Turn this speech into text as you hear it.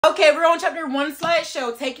Okay, we're on chapter 1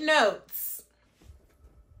 slideshow. Take notes.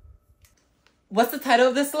 What's the title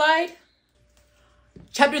of this slide?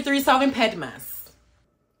 Chapter 3, Solving PEDMAS.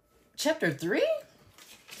 Chapter 3?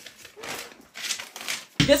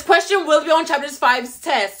 This question will be on chapter 5's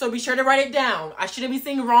test, so be sure to write it down. I shouldn't be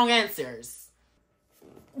seeing wrong answers.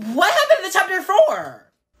 What happened to chapter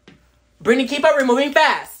 4? Brittany, keep up. We're moving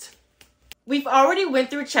fast. We've already went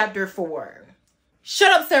through chapter 4.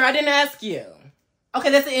 Shut up, Sarah. I didn't ask you. Okay,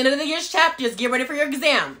 that's the end of the year's chapters. Get ready for your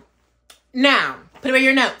exam. Now, put away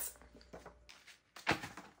your notes.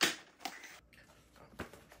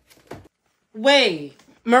 Wait.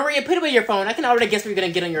 Maria, put away your phone. I can already guess what you're going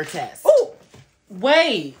to get on your test. Oh!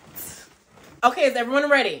 Wait. Okay, is everyone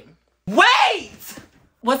ready? Wait!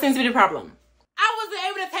 What seems to be the problem? I wasn't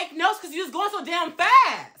able to take notes because you was going so damn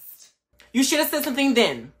fast. You should have said something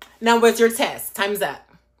then. Now, what's your test? Time's up.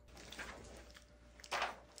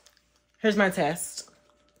 Here's my test.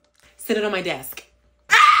 Sit it on my desk.